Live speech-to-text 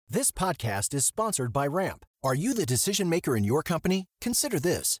This podcast is sponsored by Ramp. Are you the decision maker in your company? Consider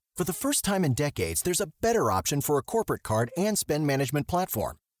this. For the first time in decades, there's a better option for a corporate card and spend management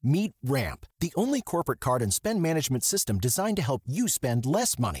platform. Meet Ramp, the only corporate card and spend management system designed to help you spend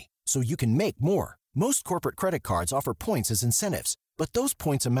less money so you can make more. Most corporate credit cards offer points as incentives, but those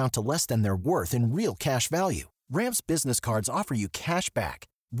points amount to less than their worth in real cash value. Ramp's business cards offer you cash back,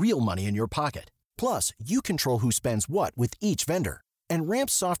 real money in your pocket. Plus, you control who spends what with each vendor. And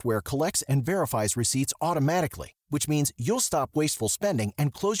Ramp's software collects and verifies receipts automatically, which means you'll stop wasteful spending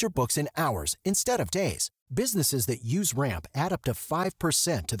and close your books in hours instead of days. Businesses that use Ramp add up to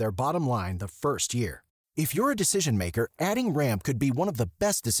 5% to their bottom line the first year. If you're a decision maker, adding Ramp could be one of the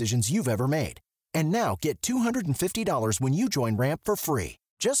best decisions you've ever made. And now get $250 when you join Ramp for free.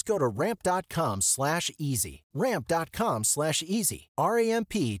 Just go to ramp.com/easy. Ramp.com/easy.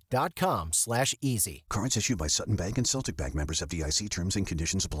 RAMP.com/easy. Cards issued by Sutton Bank and Celtic Bank, members FDIC. Terms and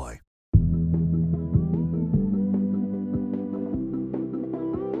conditions apply.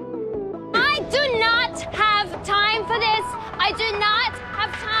 I do not have time for this. I do not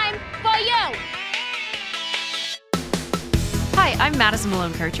have time for you. Hi, I'm Madison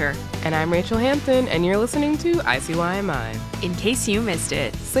Malone Kircher. And I'm Rachel Hampton, and you're listening to ICYMI. In case you missed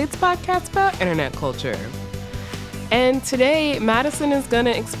it, Slate's podcast about internet culture. And today, Madison is going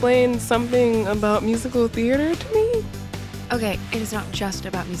to explain something about musical theater to me. Okay, it is not just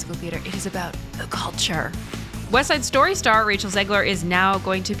about musical theater, it is about the culture. West Side Story star Rachel Zegler is now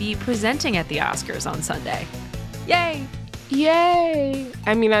going to be presenting at the Oscars on Sunday. Yay! Yay!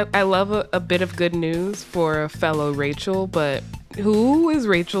 I mean, I love a bit of good news for a fellow Rachel, but who is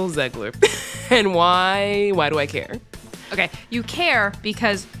Rachel Zegler? And why do I care? Okay, you care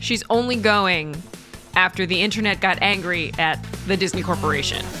because she's only going after the internet got angry at the Disney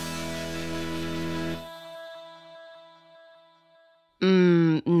Corporation.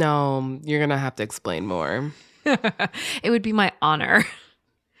 No, you're gonna have to explain more. It would be my honor.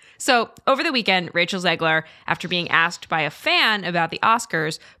 So, over the weekend, Rachel Zegler, after being asked by a fan about the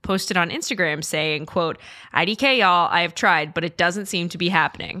Oscars, posted on Instagram saying, quote, "IDK y'all, I have tried, but it doesn't seem to be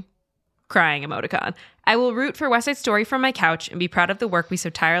happening." Crying emoticon. "I will root for West Side Story from my couch and be proud of the work we so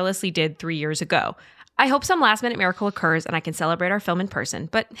tirelessly did 3 years ago. I hope some last-minute miracle occurs and I can celebrate our film in person,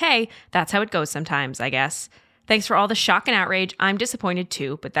 but hey, that's how it goes sometimes, I guess. Thanks for all the shock and outrage. I'm disappointed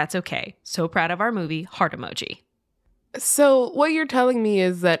too, but that's okay. So proud of our movie, heart emoji." So what you're telling me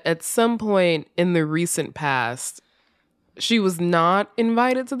is that at some point in the recent past, she was not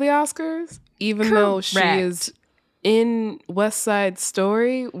invited to the Oscars, even though she is in West Side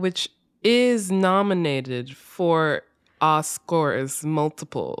Story, which is nominated for Oscars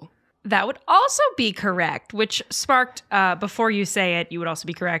multiple. That would also be correct, which sparked, before you say it, you would also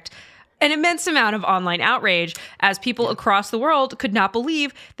be correct, an immense amount of online outrage as people across the world could not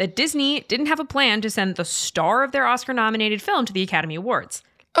believe that Disney didn't have a plan to send the star of their Oscar-nominated film to the Academy Awards.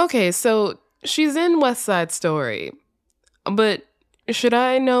 Okay, so she's in West Side Story, but should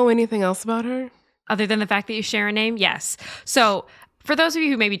I know anything else about her? Other than the fact that you share a name? Yes. So for those of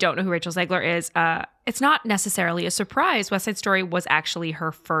you who maybe don't know who Rachel Zegler is, it's not necessarily a surprise. West Side Story was actually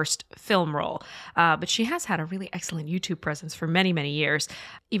her first film role, but she has had a really excellent YouTube presence for many, many years,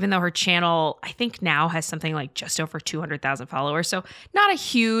 even though her channel, I think now has something like just over 200,000 followers, so not a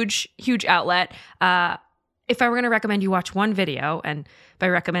huge outlet. If I were going to recommend you watch one video, and by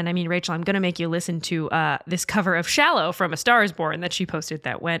recommend, I mean, Rachel, I'm going to make you listen to this cover of Shallow from A Star is Born that she posted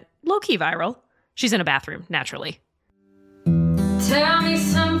that went low-key viral. She's in a bathroom, naturally. Tell me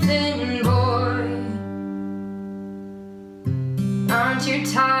something, boy. Aren't you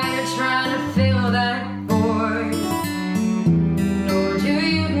tired trying to fill that void? Or do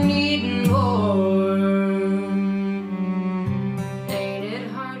you need more? Ain't it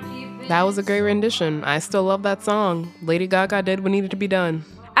hard keeping... That was a great rendition. I still love that song. Lady Gaga did what needed to be done.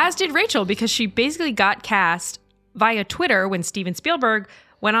 As did Rachel, because she basically got cast via Twitter when Steven Spielberg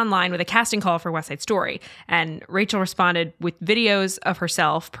went online with a casting call for West Side Story. And Rachel responded with videos of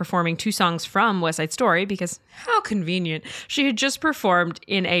herself performing 2 songs from West Side Story because how convenient. She had just performed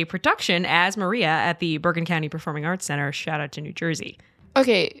in a production as Maria at the Bergen County Performing Arts Center. Shout out to New Jersey.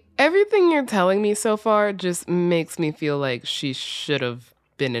 Okay, everything you're telling me so far just makes me feel like she should have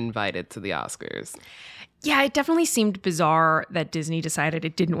been invited to the Oscars. Yeah, it definitely seemed bizarre that Disney decided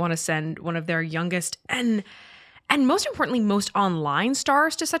it didn't want to send one of their youngest and most importantly, most online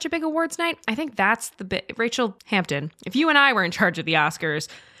stars to such a big awards night. I think that's the bit. Rachel Hampton, if you and I were in charge of the Oscars,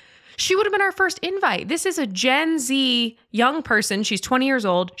 she would have been our first invite. This is a Gen Z young person. She's 20 years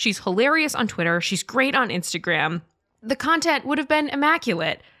old. She's hilarious on Twitter. She's great on Instagram. The content would have been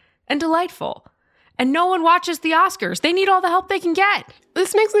immaculate and delightful. and no one watches the Oscars. They need all the help they can get.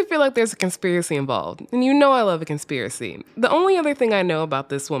 This makes me feel like there's a conspiracy involved. And you know I love a conspiracy. The only other thing I know about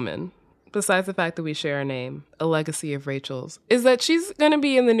this woman, besides the fact that we share a name, a legacy of Rachel's, is that she's going to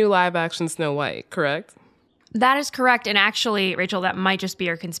be in the new live-action Snow White, correct? That is correct. And actually, Rachel, that might just be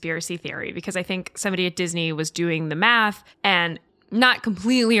our conspiracy theory, because I think somebody at Disney was doing the math and not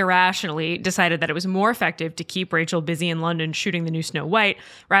completely irrationally decided that it was more effective to keep Rachel busy in London shooting the new Snow White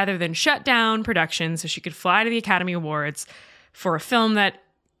rather than shut down production so she could fly to the Academy Awards for a film that,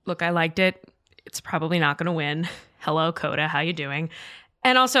 look, I liked it. It's probably not going to win. Hello, Coda. How you doing?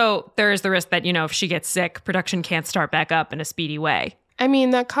 And also, there is the risk that, if she gets sick, production can't start back up in a speedy way. I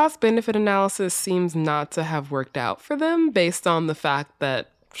mean, that cost-benefit analysis seems not to have worked out for them based on the fact that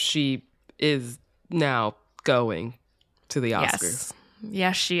she is now going to the Oscars.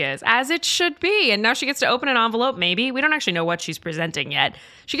 Yes, she is. As it should be. And now she gets to open an envelope, maybe. We don't actually know what she's presenting yet.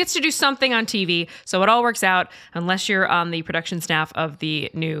 She gets to do something on TV, so it all works out, unless you're on the production staff of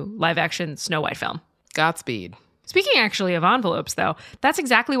the new live-action Snow White film. Godspeed. Speaking actually of envelopes, though, that's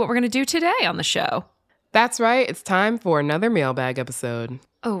exactly what we're going to do today on the show. That's right. It's time for another mailbag episode.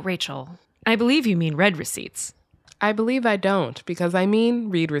 Oh, Rachel, I believe you mean read receipts. I believe I don't, because I mean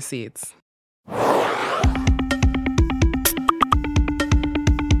read receipts.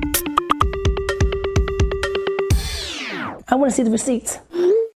 I want to see the receipts.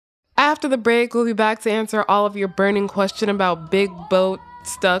 After the break, we'll be back to answer all of your burning question about Big Boat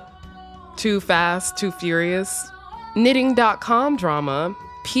stuck too fast, too furious, knitting.com drama,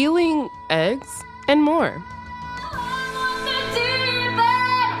 peeling eggs, and more.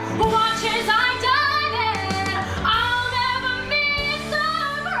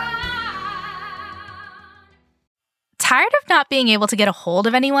 Tired of not being able to get a hold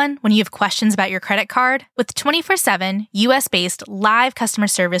of anyone when you have questions about your credit card? With 24/7 US-based live customer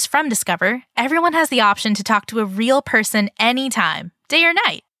service from Discover, everyone has the option to talk to a real person anytime, day or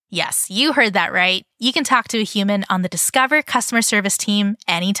night. Yes, you heard that right. You can talk to a human on the Discover customer service team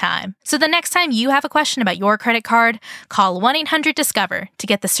anytime. So the next time you have a question about your credit card, call 1-800-DISCOVER to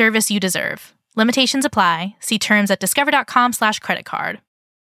get the service you deserve. Limitations apply. See terms at discover.com/creditcard.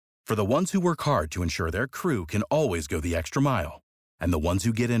 For the ones who work hard to ensure their crew can always go the extra mile, and the ones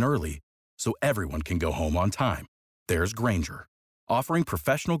who get in early so everyone can go home on time, there's Grainger, offering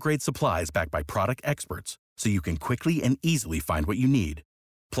professional-grade supplies backed by product experts so you can quickly and easily find what you need.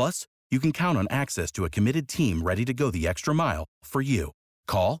 Plus, you can count on access to a committed team ready to go the extra mile for you.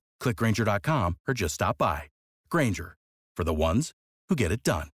 Call, click Grainger.com, or just stop by. Grainger, for the ones who get it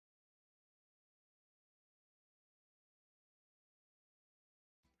done.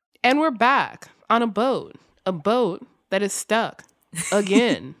 And we're back on a boat that is stuck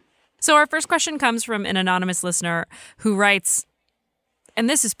again. So our first question comes from an anonymous listener who writes, and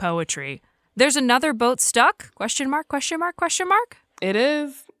this is poetry, "There's another boat stuck? Question mark, question mark, question mark?" It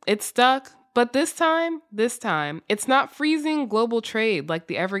is. It's stuck. But this time, it's not freezing global trade like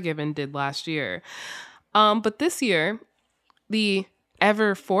the Ever Given did last year. But this year, the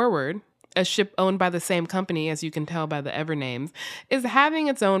Ever Forward, a ship owned by the same company, as you can tell by the Ever names, is having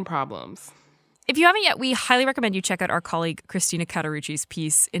its own problems. If you haven't yet, we highly recommend you check out our colleague Christina Catarucci's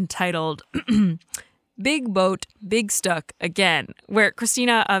piece entitled Big Boat, Big Stuck Again, where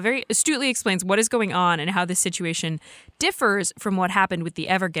Christina very astutely explains what is going on and how this situation differs from what happened with the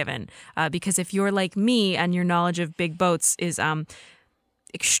Ever Given. Because if you're like me and your knowledge of big boats is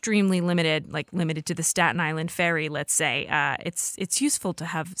extremely limited, like limited to the Staten Island ferry, let's say, it's useful to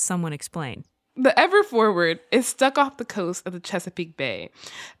have someone explain. The Ever Forward is stuck off the coast of the Chesapeake Bay.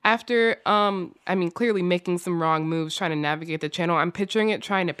 After, clearly making some wrong moves trying to navigate the channel, I'm picturing it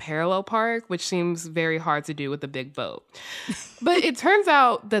trying to parallel park, which seems very hard to do with a big boat. But it turns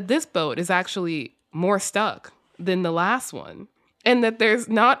out that this boat is actually more stuck than the last one. And that there's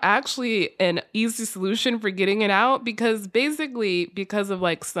not actually an easy solution for getting it out because of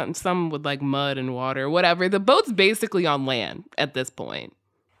like some with like mud and water, whatever, the boat's basically on land at this point.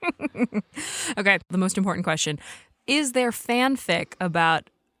 Okay, the most important question. Is there fanfic about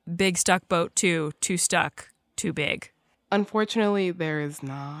Big Stuck Boat 2, Too Stuck, Too Big? Unfortunately, there is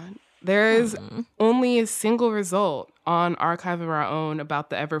not. There is only a single result on Archive of Our Own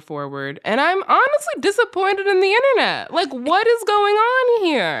about the Ever Forward, and I'm honestly disappointed in the internet. Like, what is going on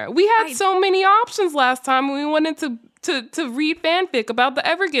here? We had so many options last time when we wanted to read fanfic about the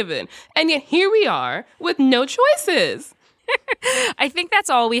Ever Given, and yet here we are with no choices. I think that's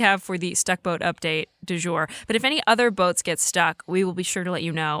all we have for the Stuck Boat update du jour. But if any other boats get stuck, we will be sure to let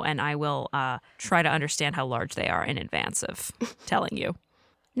you know, and I will try to understand how large they are in advance of telling you.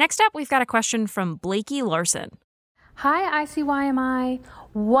 Next up, we've got a question from Blakey Larson. Hi, ICYMI.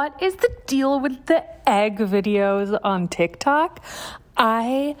 What is the deal with the egg videos on TikTok?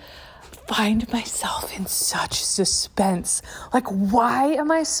 I find myself in such suspense. Like, why am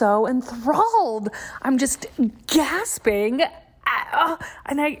I so enthralled? I'm just gasping,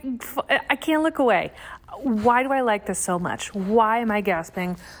 and I can't look away. Why do I like this so much? Why am I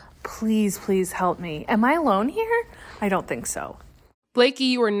gasping? Please, please help me. Am I alone here? I don't think so. Blakey,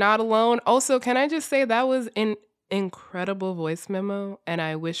 you are not alone. Also, can I just say that was an incredible voice memo, and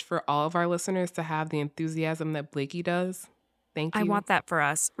I wish for all of our listeners to have the enthusiasm that Blakey does. Thank you. I want that for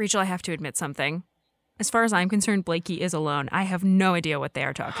us. Rachel, I have to admit something. As far as I'm concerned, Blakey is alone. I have no idea what they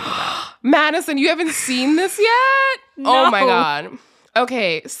are talking about. Madison, you haven't seen this yet? No. Oh my God.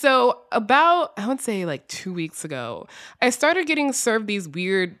 Okay, so about, I would say like 2 weeks ago, I started getting served these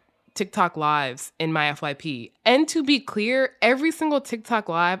weird TikTok lives in my FYP. And to be clear, every single TikTok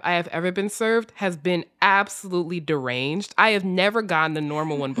live I have ever been served has been absolutely deranged. I have never gotten the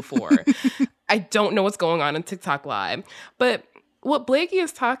normal one before. I don't know what's going on in TikTok live. But what Blakey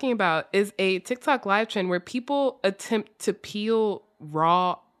is talking about is a TikTok live trend where people attempt to peel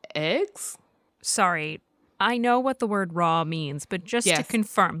raw eggs. Sorry, I know what the word raw means, but just to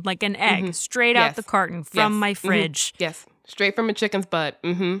confirm, like an egg straight out the carton from my fridge. Yes, straight from a chicken's butt.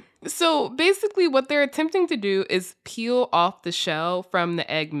 So basically what they're attempting to do is peel off the shell from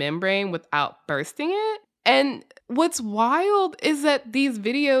the egg membrane without bursting it. And what's wild is that these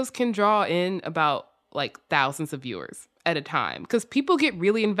videos can draw in about like thousands of viewers at a time because people get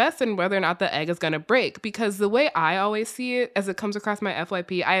really invested in whether or not the egg is going to break. Because the way I always see it as it comes across my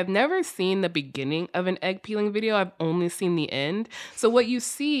FYP, I have never seen the beginning of an egg peeling video. I've only seen the end. So what you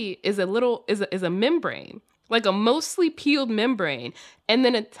see is a membrane, like a mostly peeled membrane, and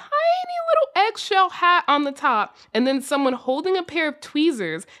then a tiny little eggshell hat on the top, and then someone holding a pair of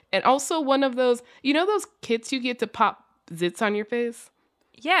tweezers, and also one of those, you know those kits you get to pop zits on your face?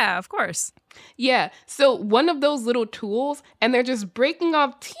 Yeah, of course. Yeah, so one of those little tools, and they're just breaking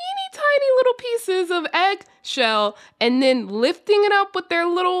off teeny tiny little pieces of eggshell and then lifting it up with their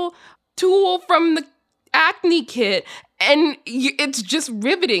little tool from the acne kit. And it's just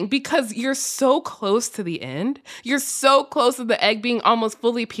riveting because you're so close to the end. You're so close to the egg being almost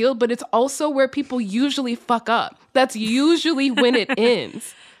fully peeled, but it's also where people usually fuck up. That's usually when it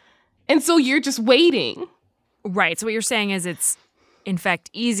ends. And so you're just waiting. Right. So what you're saying is it's, in fact,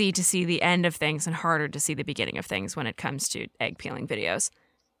 easy to see the end of things and harder to see the beginning of things when it comes to egg peeling videos.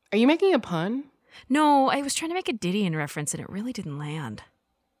 Are you making a pun? No, I was trying to make a Didion reference and it really didn't land.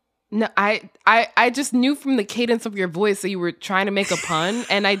 No, I just knew from the cadence of your voice that you were trying to make a pun,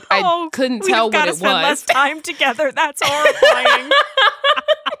 and I couldn't tell what it was. We've got to spend less time together. That's horrifying.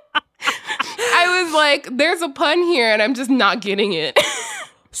 I was like, there's a pun here, and I'm just not getting it.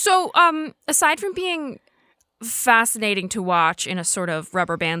 So, aside from being fascinating to watch in a sort of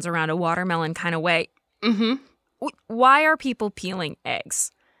rubber bands around a watermelon kind of way, why are people peeling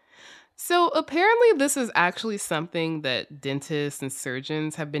eggs? So apparently this is actually something that dentists and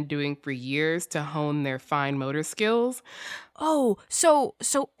surgeons have been doing for years to hone their fine motor skills. Oh, so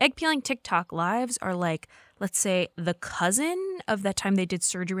egg peeling TikTok lives are like, let's say, the cousin of that time they did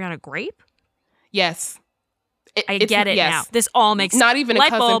surgery on a grape? Yes. I get it now. This all makes sense. Not even a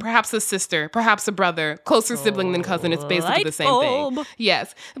cousin, perhaps a sister, perhaps a brother, closer sibling than cousin. It's basically the same thing.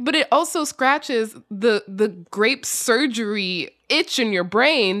 Yes. But it also scratches the grape surgery itch in your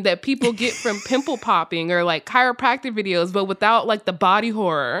brain that people get from pimple popping or like chiropractic videos, but without like the body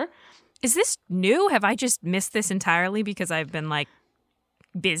horror. Is this new? Have I just missed this entirely because I've been like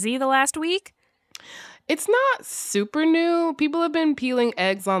busy the last week? It's not super new. People have been peeling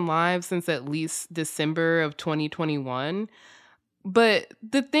eggs on live since at least December of 2021. But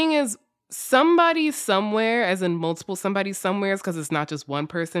the thing is, somebody somewhere, as in multiple somebody somewheres, because it's not just one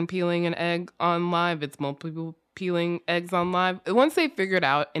person peeling an egg on live, it's multiple people peeling eggs on live. Once they figured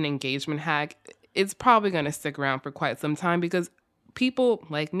out an engagement hack, it's probably going to stick around for quite some time because people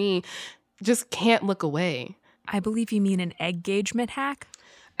like me just can't look away. I believe you mean an engagement hack?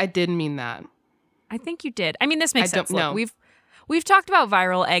 I didn't mean that. I think you did. I mean, this makes sense. Look, we've talked about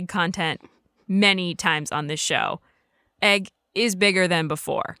viral egg content many times on this show. Egg is bigger than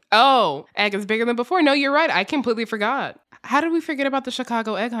before. Oh, egg is bigger than before. No, you're right. I completely forgot. How did we forget about the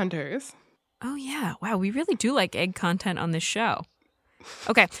Chicago egg hunters? Oh, yeah. Wow, we really do like egg content on this show.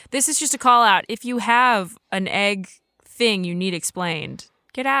 Okay, this is just a call out. If you have an egg thing you need explained,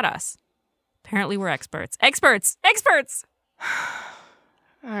 get at us. Apparently we're experts. Experts!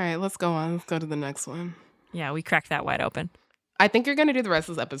 All right, let's go on. Let's go to the next one. Yeah, we cracked that wide open. I think you're going to do the rest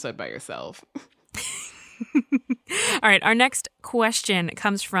of this episode by yourself. All right, our next question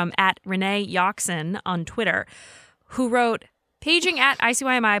comes from @Renee Yoxon on Twitter, who wrote paging at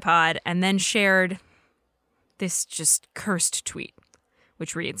ICYMI pod and then shared this just cursed tweet,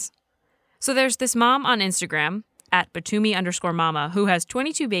 which reads, so there's this mom on Instagram at Batumi_mama who has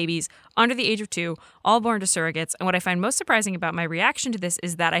 22 babies under the age of 2, all born to surrogates. And what I find most surprising about my reaction to this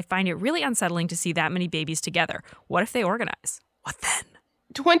is that I find it really unsettling to see that many babies together. What if they organize? What then?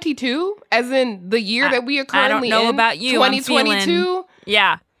 22? As in the year that we are currently in? I don't know about you. 2022?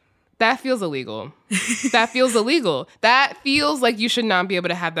 Yeah. That feels illegal. That feels illegal. That feels like you should not be able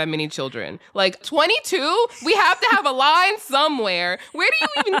to have that many children. Like, 22? We have to have a line somewhere. Where do you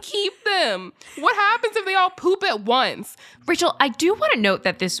even keep them? What happens if they all poop at once? Rachel, I do want to note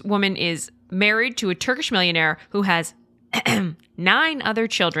that this woman is married to a Turkish millionaire who has 9 other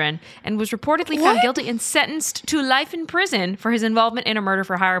children and was reportedly found guilty and sentenced to life in prison for his involvement in a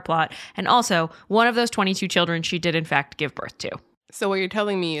murder-for-hire plot. And also, one of those 22 children she did, in fact, give birth to. So what you're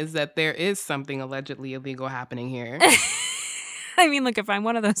telling me is that there is something allegedly illegal happening here. I mean, look, if I'm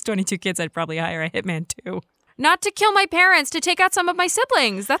one of those 22 kids, I'd probably hire a hitman too. Not to kill my parents, to take out some of my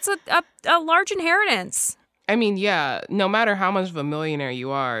siblings. That's a large inheritance. I mean, yeah, no matter how much of a millionaire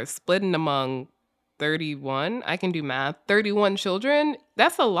you are, splitting among 31, I can do math, 31 children,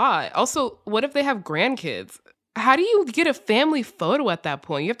 that's a lot. Also, what if they have grandkids? How do you get a family photo at that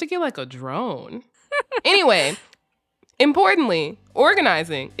point? You have to get like a drone. Anyway, importantly,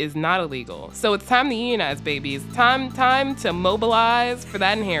 organizing is not illegal. So it's time to unionize, babies. Time to mobilize for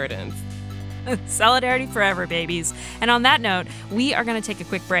that inheritance. Solidarity forever, babies. And on that note, we are going to take a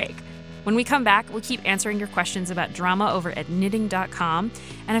quick break. When we come back, we'll keep answering your questions about drama over at knitting.com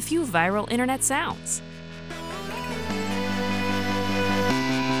and a few viral internet sounds.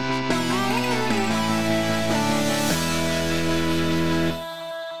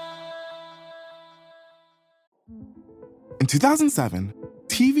 In 2007,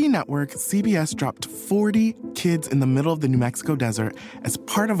 TV network CBS dropped 40 kids in the middle of the New Mexico desert as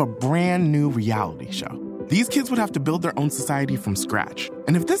part of a brand new reality show. These kids would have to build their own society from scratch.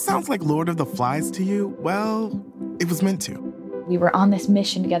 And if this sounds like Lord of the Flies to you, well, it was meant to. We were on this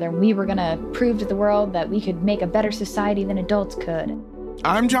mission together, and we were going to prove to the world that we could make a better society than adults could.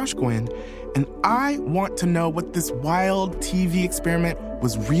 I'm Josh Gwynn, and I want to know what this wild TV experiment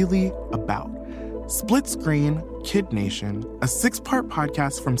was really about. Split Screen, Kid Nation, a 6-part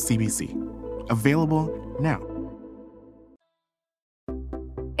podcast from CBC. Available now.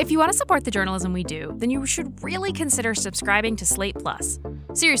 If you want to support the journalism we do, then you should really consider subscribing to Slate Plus.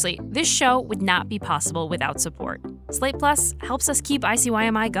 Seriously, this show would not be possible without support. Slate Plus helps us keep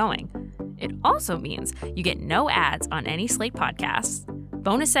ICYMI going. It also means you get no ads on any Slate podcasts,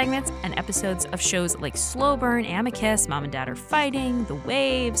 bonus segments, and episodes of shows like Slow Burn, Amicus, Mom and Dad Are Fighting, The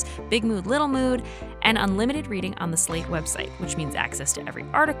Waves, Big Mood, Little Mood, and unlimited reading on the Slate website, which means access to every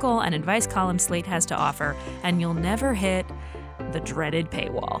article and advice column Slate has to offer, and you'll never hit the dreaded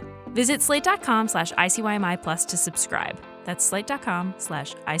paywall. Visit slate.com/ICYMI Plus to subscribe. That's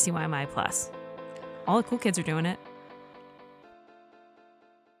slate.com/ICYMI Plus. All the cool kids are doing it.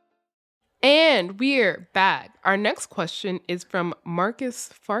 And we're back. Our next question is from Marcus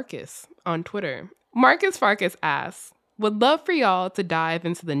Farkas on Twitter. Marcus Farkas asks, would love for y'all to dive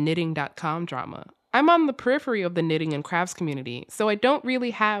into the knitting.com drama. I'm on the periphery of the knitting and crafts community, so I don't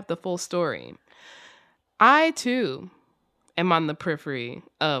really have the full story. I, too, am on the periphery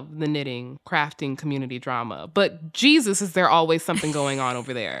of the knitting, crafting community drama, but Jesus, is there always something going on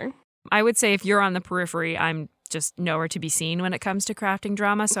over there? I would say if you're on the periphery, I'm just nowhere to be seen when it comes to crafting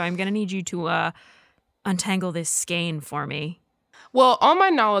drama, so I'm going to need you to untangle this skein for me. Well, all my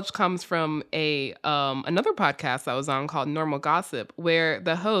knowledge comes from another podcast I was on called Normal Gossip, where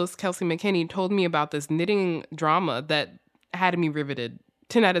the host, Kelsey McKinney, told me about this knitting drama that had me riveted.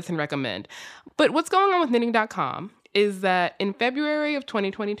 10 out of 10 recommend. But what's going on with knitting.com is that in February of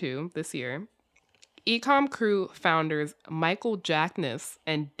 2022, this year, Ecom Crew founders Michael Jackness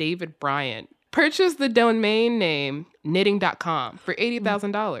and David Bryant purchased the domain name knitting.com for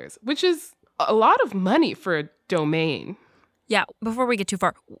 $80,000, which is a lot of money for a domain. Yeah, before we get too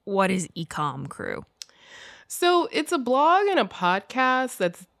far, what is Ecom Crew? So it's a blog and a podcast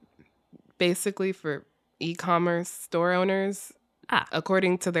that's basically for e-commerce store owners.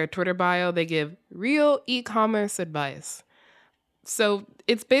 According to their Twitter bio, they give real e-commerce advice. So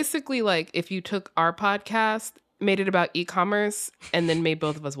it's basically like if you took our podcast, made it about e-commerce, and then made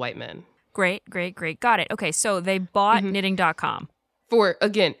both of us white men. Great. Got it. Okay, so they bought knitting.com. For,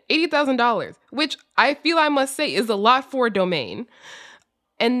 again, $80,000, which I feel I must say is a lot for a domain.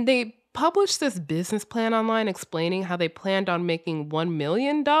 And they published this business plan online explaining how they planned on making $1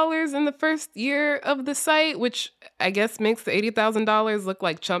 million in the first year of the site, which I guess makes the $80,000 look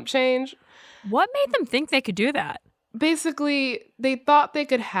like chump change. What made them think they could do that? basically, they thought they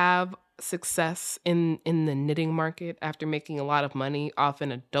could have success in the knitting market after making a lot of money off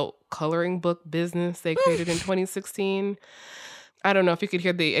an adult coloring book business they created in 2016. I don't know if you could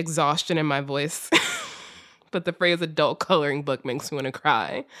hear the exhaustion in my voice, but the phrase adult coloring book makes me want to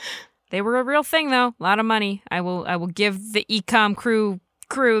cry. They were a real thing, though. A lot of money. I will give the Ecom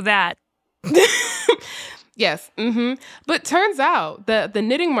crew that. Yes. But turns out that the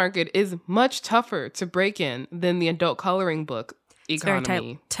knitting market is much tougher to break in than the adult coloring book economy. It's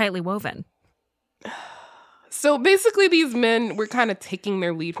very tightly woven. So basically, these men were kind of taking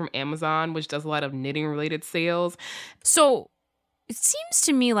their lead from Amazon, which does a lot of knitting-related sales. So it seems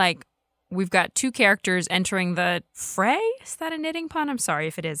to me like we've got two characters entering the fray. Is that a knitting pun? I'm sorry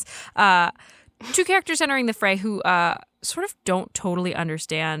if it is. Two characters entering the fray who sort of don't totally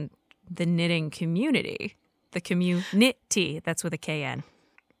understand the knitting community. The community, that's with a K-N.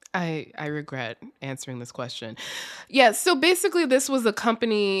 I regret answering this question. Yeah, so basically this was a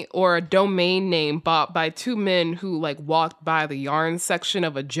company or a domain name bought by two men who like walked by the yarn section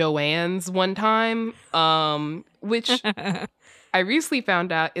of a Joann's one time, which I recently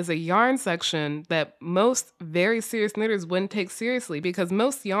found out is a yarn section that most very serious knitters wouldn't take seriously because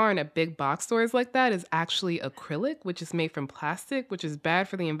most yarn at big box stores like that is actually acrylic, which is made from plastic, which is bad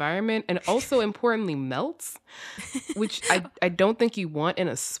for the environment and also importantly melts, which I don't think you want in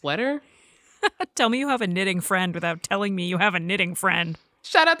a sweater. Tell me you have a knitting friend without telling me you have a knitting friend.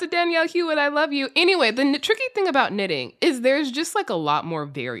 Shout out to Danielle Hewitt, I love you. Anyway, the tricky thing about knitting is there's just like a lot more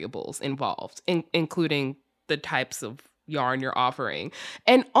variables involved, including the types of yarn you're offering.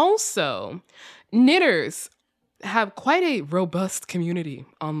 And also, knitters have quite a robust community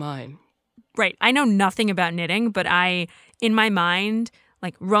online. Right. I know nothing about knitting, but in my mind,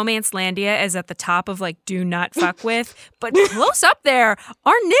 like Romance Landia is at the top of like do not fuck with, but close up there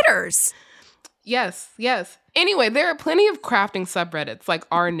are knitters. Yes. Anyway, there are plenty of crafting subreddits like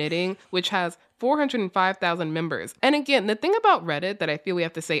R Knitting, which has 405,000 members. And again, the thing about Reddit that I feel we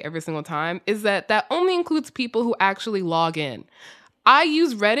have to say every single time is that only includes people who actually log in. I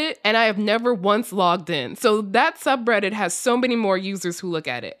use Reddit and I have never once logged in. So that subreddit has so many more users who look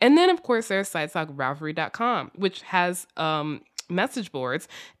at it. And then, of course, there's sites like Ravelry.com, which has message boards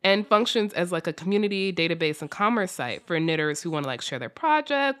and functions as like a community database and commerce site for knitters who want to like share their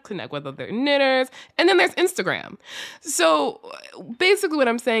projects, connect with other knitters. And then there's Instagram. So basically what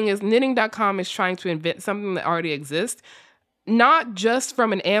I'm saying is knitting.com is trying to invent something that already exists, not just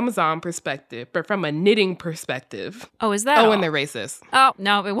from an Amazon perspective, but from a knitting perspective. Oh, is that all? Oh, and they're racist. Oh,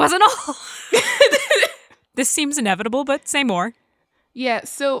 no, it wasn't all. This seems inevitable, but say more. Yeah,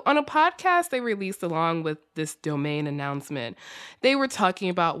 so on a podcast they released along with this domain announcement, they were talking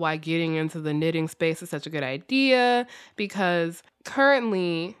about why getting into the knitting space is such a good idea because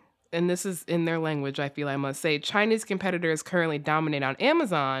currently, and this is in their language, I feel I must say, Chinese competitors currently dominate on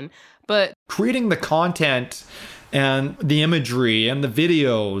Amazon, but creating the content and the imagery and the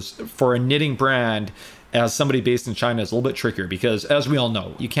videos for a knitting brand as somebody based in China is a little bit trickier because, as we all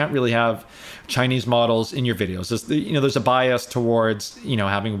know, you can't really have Chinese models in your videos. There's a bias towards,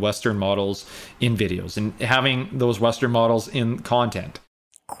 having Western models in videos and having those Western models in content.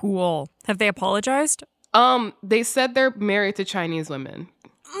 Cool. Have they apologized? They said they're married to Chinese women.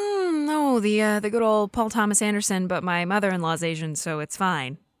 No, the good old Paul Thomas Anderson, but my mother-in-law's Asian, so it's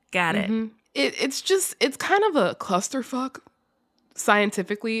fine. Got it. Mm-hmm. It's kind of a clusterfuck.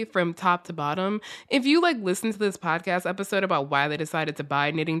 Scientifically from top to bottom. If you listen to this podcast episode about why they decided to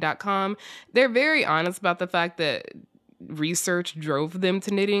buy knitting.com, they're very honest about the fact that research drove them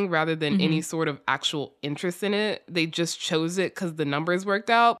to knitting rather than any sort of actual interest in it. They just chose it because the numbers worked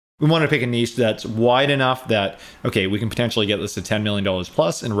out. We want to pick a niche that's wide enough that, okay, we can potentially get this to $10 million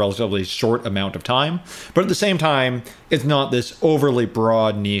plus in a relatively short amount of time. But at the same time, it's not this overly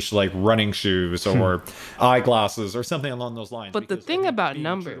broad niche like running shoes or eyeglasses or something along those lines. But the thing about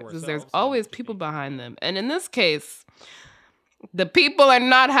numbers is there's always people behind them. And in this case, the people are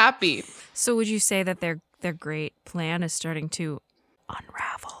not happy. So would you say that their great plan is starting to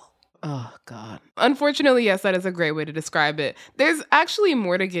unravel? Oh, God. Unfortunately, yes, that is a great way to describe it. There's actually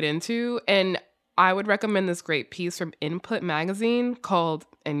more to get into, and I would recommend this great piece from Input Magazine called,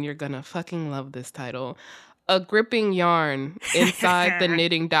 and you're gonna fucking love this title, A Gripping Yarn Inside the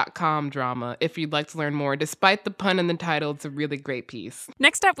Knitting.com Drama, if you'd like to learn more. Despite the pun in the title, it's a really great piece.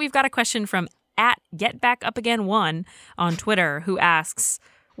 Next up, we've got a question from @GetBackUpAgain1 on Twitter, who asks,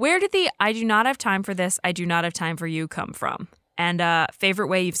 where did the I do not have time for this, I do not have time for you come from? And favorite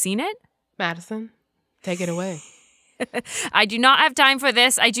way you've seen it? Madison, take it away. I do not have time for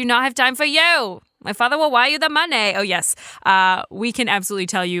this. I do not have time for you. My father will wire you the money. Oh, yes. We can absolutely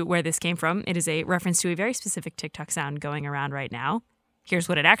tell you where this came from. It is a reference to a very specific TikTok sound going around right now. Here's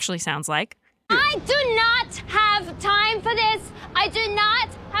what it actually sounds like. I do not have time for this. I do not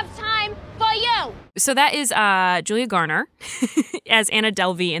have time for you. So that is Julia Garner as Anna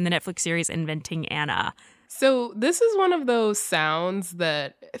Delvey in the Netflix series Inventing Anna. So this is one of those sounds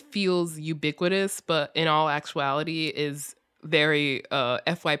that feels ubiquitous, but in all actuality is very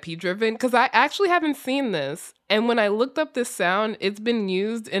FYP driven, because I actually haven't seen this. And when I looked up this sound, it's been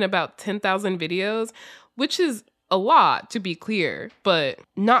used in about 10,000 videos, which is a lot, to be clear, but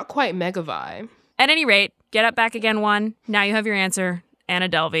not quite Megavai. At any rate, Get Up Back Again 1. Now you have your answer. Anna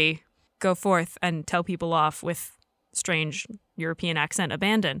Delvey. Go forth and tell people off with strange European accent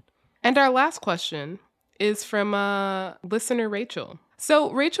abandon. And our last question is from listener Rachel.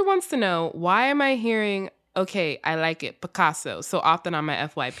 So Rachel wants to know, why am I hearing "Okay, I like it, Picasso" so often on my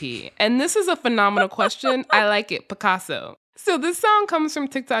FYP? And this is a phenomenal question. I like it, Picasso. So this song comes from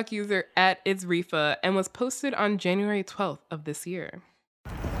TikTok user @itsrifa and was posted on January 12th of this year.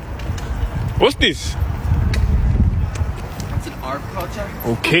 What's this? It's an art project.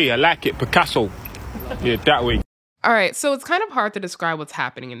 Okay, I like it, Picasso. Yeah, that way. All right, so it's kind of hard to describe what's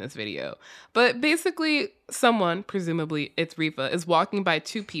happening in this video. But basically, someone, presumably it's Rifa, is walking by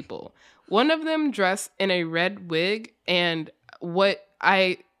two people. One of them dressed in a red wig, and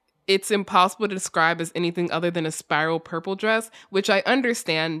it's impossible to describe as anything other than a spiral purple dress, which I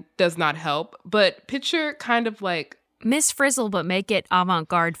understand does not help. But picture kind of like Miss Frizzle, but make it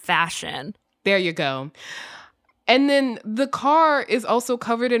avant-garde fashion. There you go. And then the car is also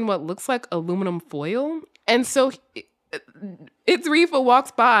covered in what looks like aluminum foil. And so it's Rifa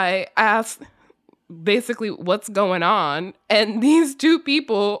walks by, asks basically what's going on. And these two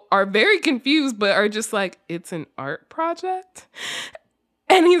people are very confused, but are just like, it's an art project.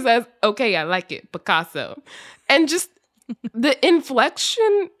 And he says, "Okay, I like it, Picasso." And just the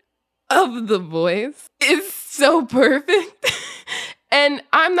inflection of the voice is so perfect. And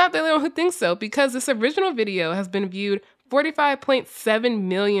I'm not the only one who thinks so, because this original video has been viewed 45.7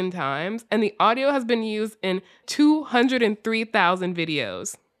 million times, and the audio has been used in 203,000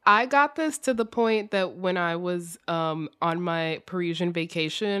 videos. I got this to the point that when I was on my Parisian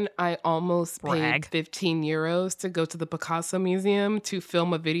vacation, I almost paid 15 euros to go to the Picasso Museum to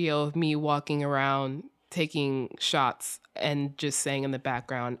film a video of me walking around, taking shots, and just saying in the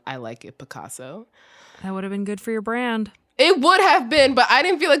background, "I like it, Picasso." That would have been good for your brand. It would have been, but I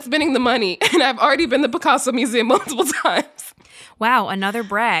didn't feel like spending the money. And I've already been to the Picasso Museum multiple times. Wow, another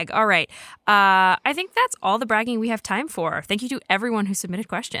brag. All right. I think that's all the bragging we have time for. Thank you to everyone who submitted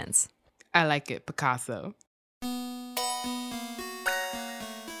questions. I like it, Picasso.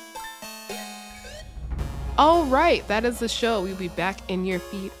 All right, that is the show. We'll be back in your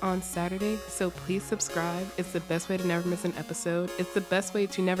feed on Saturday, so please subscribe. It's the best way to never miss an episode. It's the best way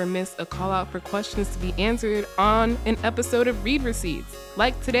to never miss a call out for questions to be answered on an episode of Read Receipts,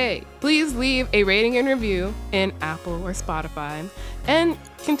 like today. Please leave a rating and review in Apple or Spotify, and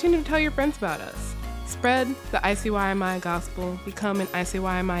continue to tell your friends about us. Spread the ICYMI gospel. Become an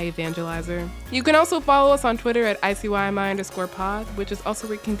ICYMI evangelizer. You can also follow us on Twitter at ICYMI_pod, which is also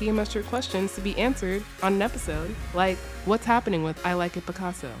where you can DM us your questions to be answered on an episode, like what's happening with I Like It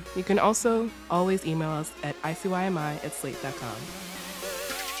Picasso. You can also always email us at ICYMI@slate.com.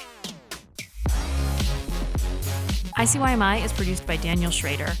 ICYMI is produced by Daniel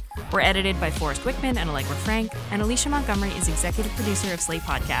Schrader. We're edited by Forrest Wickman and Allegra Frank, and Alicia Montgomery is executive producer of Slate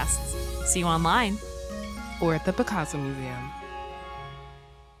Podcasts. See you online. Or at the Picasso Museum.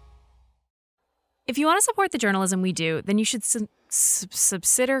 If you want to support the journalism we do, then you should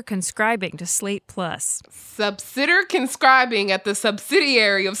subsider conscribing to Slate Plus. Subsider conscribing at the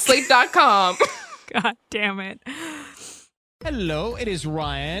subsidiary of Slate.com. God damn it. Hello, it is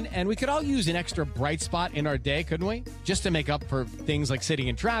Ryan, and we could all use an extra bright spot in our day, couldn't we? Just to make up for things like sitting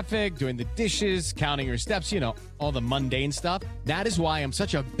in traffic, doing the dishes, counting your steps, all the mundane stuff. That is why I'm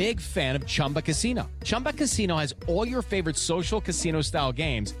such a big fan of Chumba Casino. Chumba Casino has all your favorite social casino-style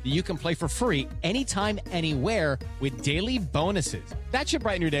games that you can play for free anytime, anywhere with daily bonuses. That should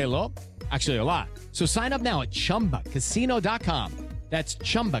brighten your day a little. Actually, a lot. So sign up now at ChumbaCasino.com. That's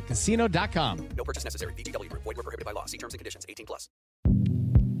ChumbaCasino.com. No purchase necessary. VGW Group. Void where prohibited by law. See terms and conditions. 18+.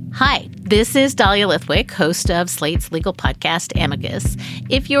 Hi, this is Dahlia Lithwick, host of Slate's legal podcast, Amicus.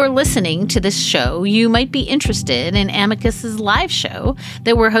 If you're listening to this show, you might be interested in Amicus's live show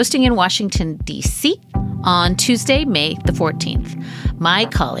that we're hosting in Washington, D.C. on Tuesday, May the 14th. My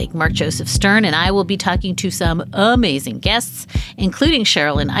colleague, Mark Joseph Stern, and I will be talking to some amazing guests, including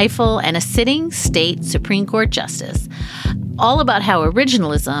Sherrilyn Ifill and a sitting state Supreme Court justice, all about how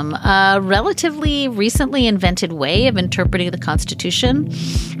originalism, a relatively recently invented way of interpreting the Constitution,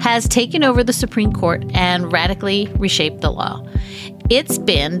 has taken over the Supreme Court and radically reshaped the law. It's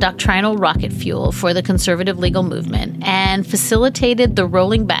been doctrinal rocket fuel for the conservative legal movement and facilitated the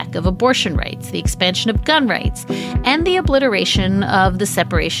rolling back of abortion rights, the expansion of gun rights, and the obliteration of the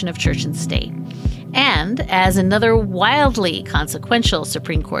separation of church and state. And as another wildly consequential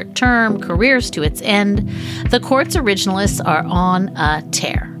Supreme Court term careers to its end, the court's originalists are on a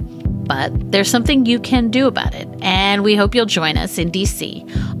tear. But there's something you can do about it, and we hope you'll join us in D.C.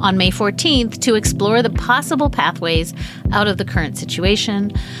 on May 14th to explore the possible pathways out of the current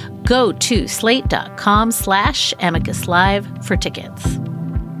situation. Go to slate.com/amicuslive for tickets.